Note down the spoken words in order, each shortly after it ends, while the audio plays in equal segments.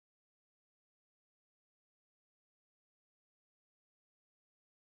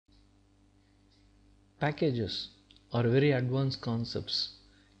Packages are very advanced concepts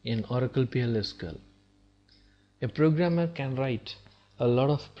in Oracle PL SQL. A programmer can write a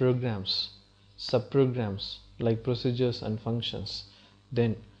lot of programs, subprograms like procedures and functions,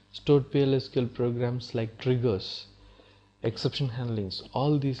 then stored PL SQL programs like triggers, exception handlings,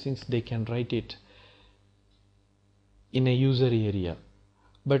 all these things they can write it in a user area.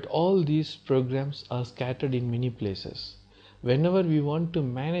 But all these programs are scattered in many places. Whenever we want to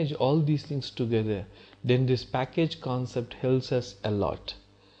manage all these things together, then this package concept helps us a lot.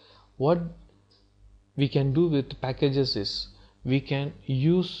 What we can do with packages is we can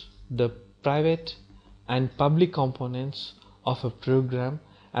use the private and public components of a program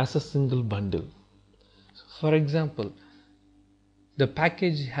as a single bundle. For example, the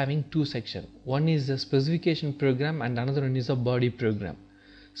package having two sections. One is the specification program and another one is a body program.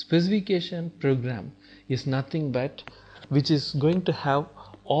 Specification program is nothing but which is going to have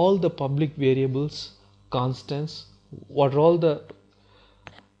all the public variables, constants, what are all the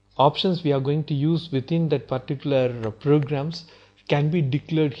options we are going to use within that particular programs can be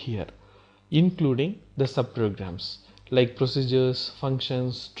declared here, including the subprograms like procedures,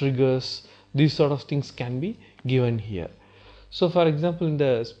 functions, triggers, these sort of things can be given here. So for example, in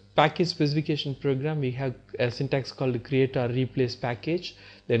the package specification program, we have a syntax called create or replace package.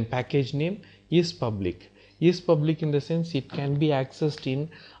 Then package name is public. Is public in the sense it can be accessed in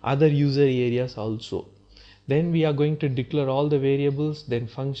other user areas also. Then we are going to declare all the variables, then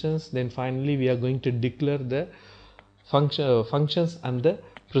functions, then finally we are going to declare the functions and the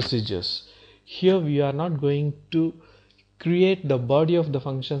procedures. Here we are not going to create the body of the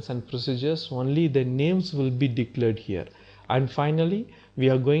functions and procedures, only the names will be declared here. And finally we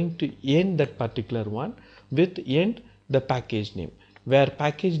are going to end that particular one with end the package name, where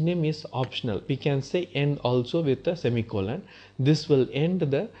package name is optional. We can say end also with a semicolon. This will end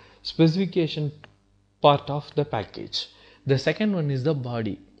the specification part of the package. The second one is the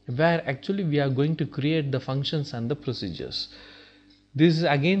body, where actually we are going to create the functions and the procedures. This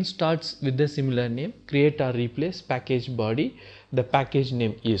again starts with the similar name, create or replace package body. The package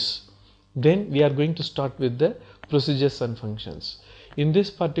name is. Then we are going to start with the procedures and functions. In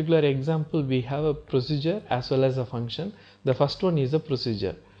this particular example, we have a procedure as well as a function. The first one is a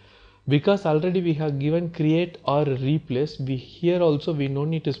procedure. Because already we have given create or replace, here also we no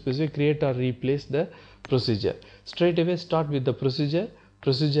need to specify create or replace the procedure. Straight away start with the procedure,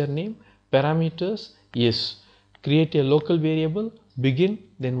 procedure name, parameters, yes. Create a local variable, begin,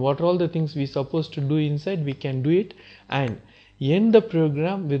 then what are all the things we supposed to do inside, we can do it, and end the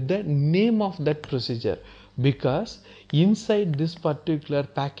program with the name of that procedure. Because inside this particular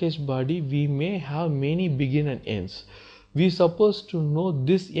package body we may have many begin and ends. We supposed to know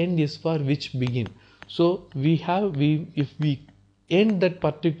this end is for which begin. So if we end that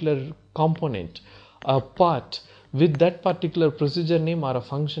particular component, a part with that particular procedure name or a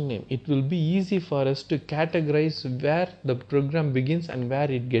function name, it will be easy for us to categorize where the program begins and where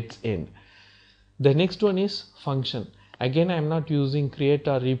it gets end. The next one is function. Again, I am not using create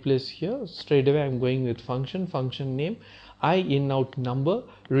or replace here. Straight away I am going with function name, I in out number,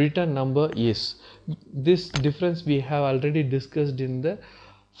 return number is. This difference we have already discussed in the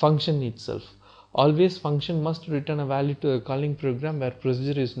function itself. Always function must return a value to the calling program, where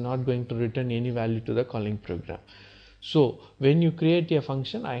procedure is not going to return any value to the calling program. So when you create a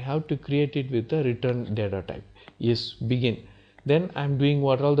function, I have to create it with the return data type is begin. Then I am doing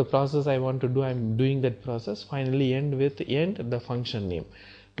what all the process I want to do, I am doing that process. Finally end with end the function name.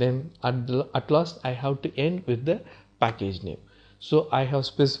 Then at last I have to end with the package name. So I have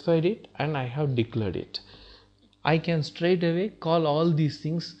specified it and I have declared it. I can straight away call all these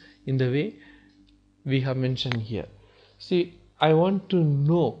things in the way we have mentioned here. See, I want to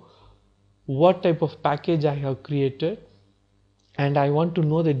know what type of package I have created, and I want to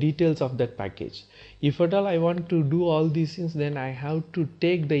know the details of that package. If at all I want to do all these things, then I have to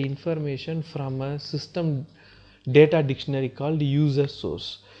take the information from a system data dictionary called user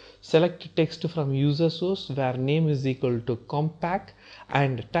source. Select text from user source, where name is equal to compact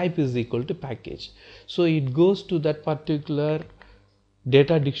and type is equal to package. So it goes to that particular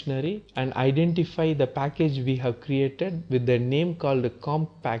data dictionary and identify the package we have created with the name called comp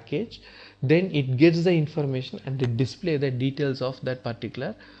package. Then it gets the information and it display the details of that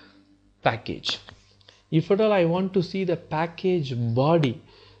particular package. If at all I want to see the package body,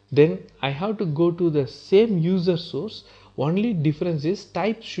 then I have to go to the same user source. Only difference is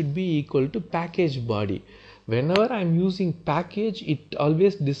type should be equal to package body. Whenever I am using package, it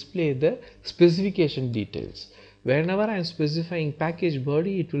always display the specification details. Whenever I am specifying package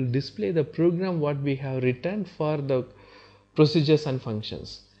body, it will display the program what we have written for the procedures and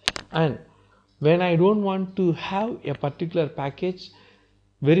functions. And When I don't want to have a particular package,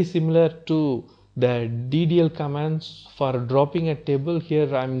 very similar to the DDL commands for dropping a table,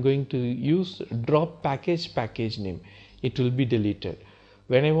 here I am going to use drop package name. It will be deleted.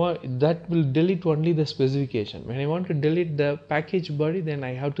 When I want, that will delete only the specification. When I want to delete the package body, then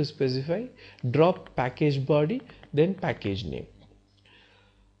I have to specify drop package body, then package name.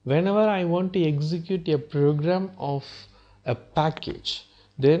 Whenever I want to execute a program of a package,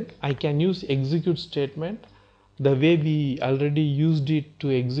 then I can use execute statement the way we already used it to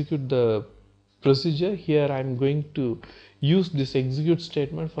execute the procedure. Here I am going to use this execute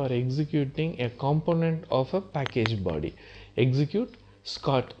statement for executing a component of a package body. Execute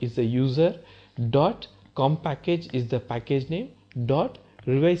Scott is the user, dot com package is the package name, dot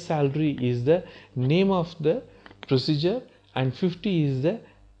revise salary is the name of the procedure, and 50 is the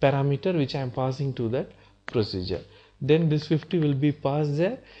parameter which I am passing to that procedure. Then this 50 will be passed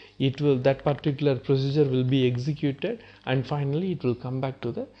there. That particular procedure will be executed, and finally it will come back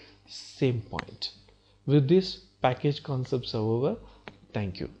to the same point. With this, package concepts are over.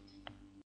 Thank you.